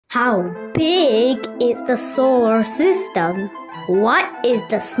How big is the solar system? What is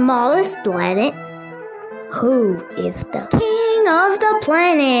the smallest planet? Who is the king of the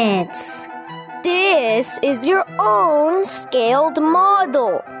planets? This is your own scaled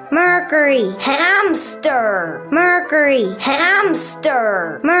model. Mercury, Hamster. Mercury,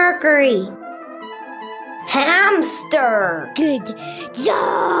 Hamster. Mercury. Hamster. Good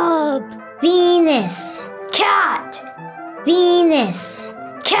job! Venus, Cat. Venus,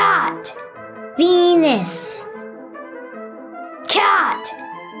 Cat. Venus. Cat.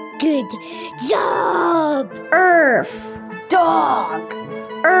 Good job! Earth, Dog.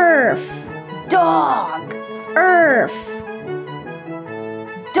 Earth, Dog. Earth.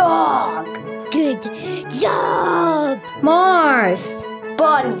 Dog. Good job! Mars,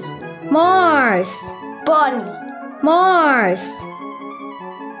 Bunny. Mars, Bunny. Mars.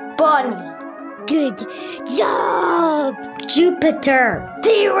 Bunny. Good job! Jupiter,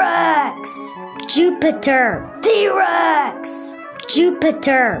 T-Rex. Jupiter, T-Rex.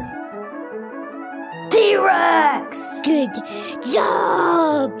 Jupiter. T-Rex. Good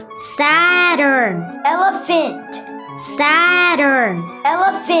job! Saturn, Elephant. Saturn,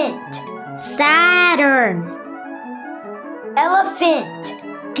 Elephant. Saturn. Elephant.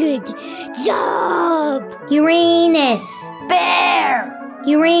 Good job! Uranus, Bear.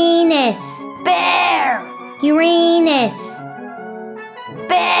 Uranus, Bear. Uranus.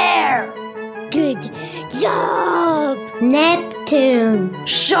 Bear. Good job! Neptune,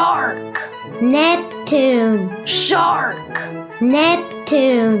 Shark. Neptune, Shark.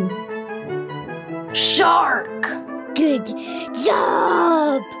 Neptune. Shark. Good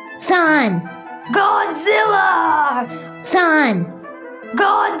job! Sun, Godzilla. Sun,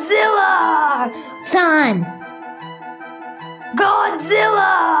 Godzilla. Sun.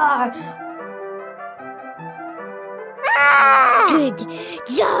 Godzilla. Good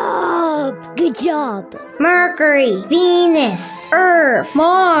job! Good job! Mercury, Venus, Earth,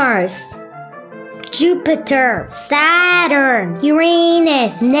 Mars, Jupiter, Saturn,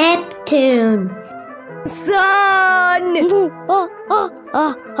 Uranus, Neptune. Sun.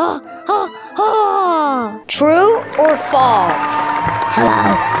 True or false?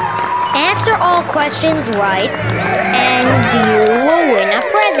 Hello. Answer all questions right, and you will win a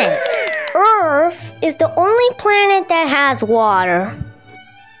present. Earth is the only planet that has water.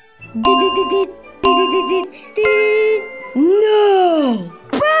 No.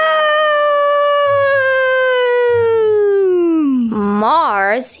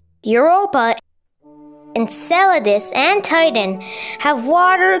 Mars, Europa, Enceladus, and Titan have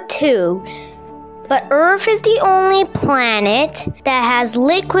water too. But Earth is the only planet that has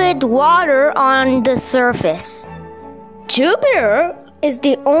liquid water on the surface. Jupiter is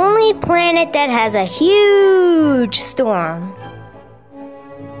the only planet that has a huge storm.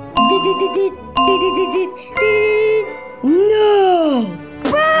 No.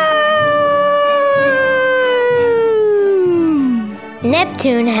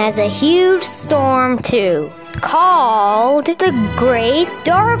 Neptune has a huge storm too, called the Great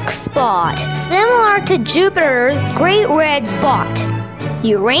Dark Spot, similar to Jupiter's Great Red Spot.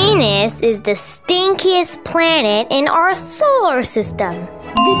 Uranus is the stinkiest planet in our solar system.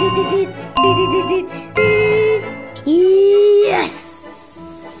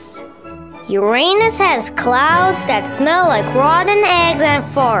 Yes! Uranus has clouds that smell like rotten eggs and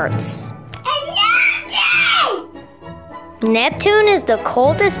farts. Neptune is the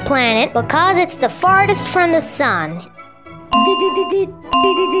coldest planet because it's the farthest from the sun.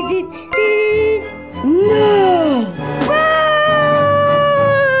 No!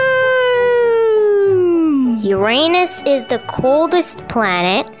 Uranus is the coldest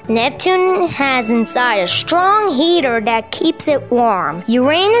planet. Neptune has inside a strong heater that keeps it warm.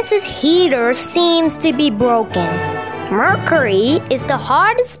 Uranus's heater seems to be broken. Mercury is the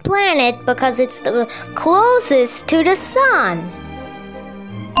hottest planet because it's the closest to the sun.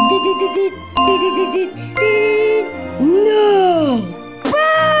 No!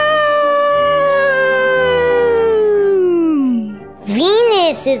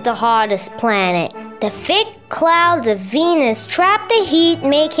 Venus is the hottest planet. The thick clouds of Venus trap the heat,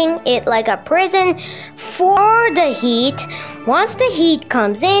 making it like a prison for the heat. Once the heat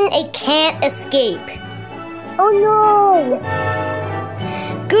comes in, it can't escape. Oh no!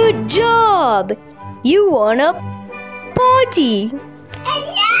 Good job! You won a party!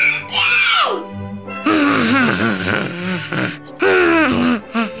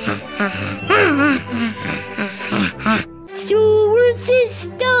 Solar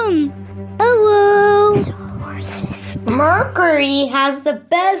system! Hello! Solar system. Mercury has the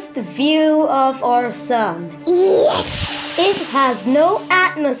best view of our sun. Yes! It has no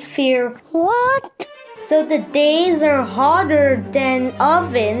atmosphere. What? So the days are hotter than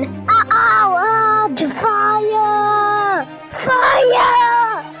oven. The fire!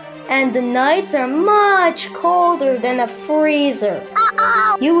 Fire! And the nights are much colder than a freezer.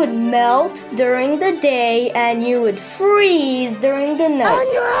 You would melt during the day and you would freeze during the night.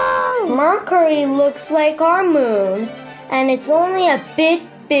 Oh no! Mercury looks like our moon, and it's only a bit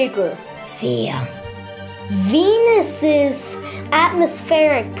bigger. See ya. Venus's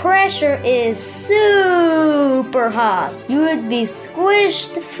atmospheric pressure is super high. You would be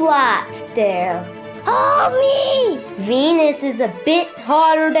squished flat there. Oh, me! Venus is a bit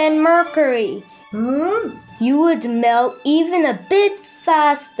hotter than Mercury. You would melt even a bit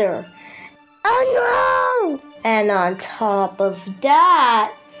faster. Oh no! And on top of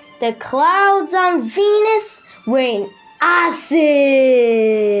that, the clouds on Venus rain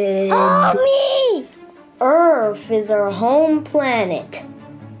acid. Oh, me! Earth is our home planet,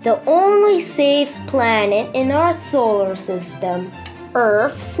 the only safe planet in our solar system.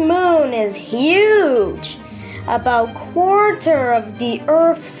 Earth's moon is huge, about quarter of the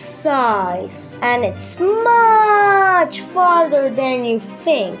Earth's size, and it's much farther than you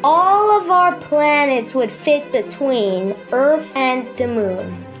think. All of our planets would fit between Earth and the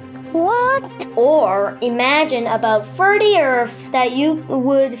moon. What? Or imagine about 30 Earths that you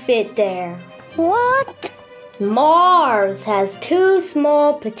would fit there. What? Mars has two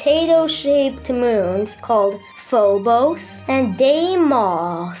small potato-shaped moons called Phobos and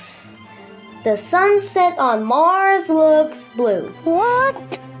Deimos. The sunset on Mars looks blue.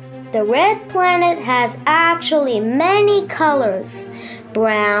 What? The red planet has actually many colors: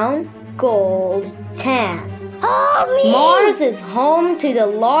 brown, gold, tan. Oh, me! Mars is home to the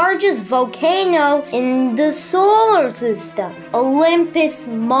largest volcano in the solar system, Olympus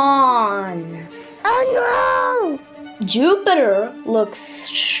Mons. Oh no! Jupiter looks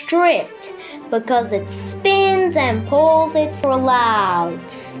stripped because it spins and pulls its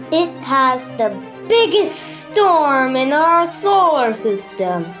clouds. It has the biggest storm in our solar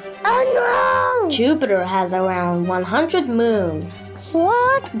system. Oh no! Jupiter has around 100 moons.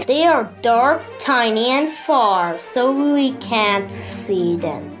 What? They are dark, tiny, and far, so we can't see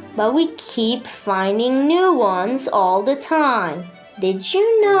them. But we keep finding new ones all the time. Did you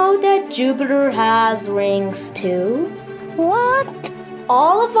know that Jupiter has rings too? What?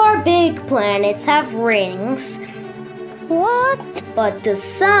 All of our big planets have rings. What? But the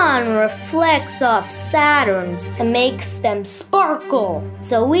sun reflects off Saturn's and makes them sparkle,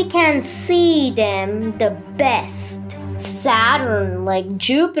 so we can see them the best. Saturn, like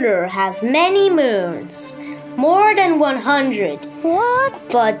Jupiter, has many moons, more than 100. What?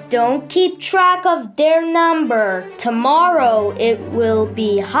 But don't keep track of their number. Tomorrow it will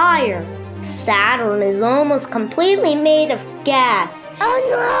be higher. Saturn is almost completely made of gas. Oh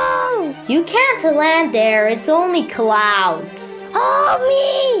no! You can't land there, it's only clouds. Oh,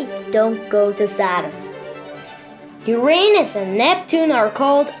 me! Don't go to Saturn. Uranus and Neptune are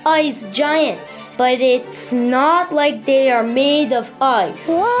called ice giants, but it's not like they are made of ice.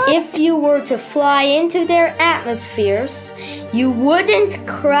 What? If you were to fly into their atmospheres, you wouldn't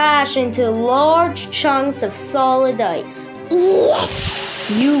crash into large chunks of solid ice. Yes!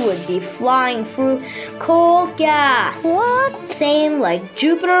 You would be flying through cold gas. What? Same like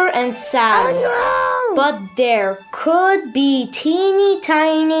Jupiter and Saturn. Oh no! But there could be teeny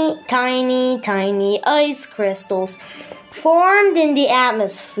tiny ice crystals formed in the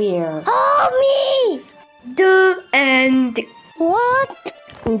atmosphere. Oh, me! The end. What?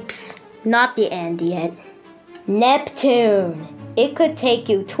 Oops, not the end yet. Neptune. It could take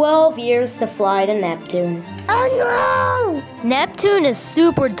you 12 years to fly to Neptune. Oh no! Neptune is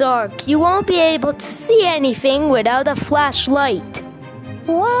super dark. You won't be able to see anything without a flashlight.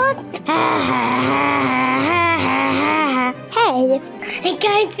 What? Hey, I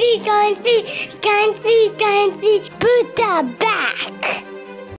can't see. Put that back.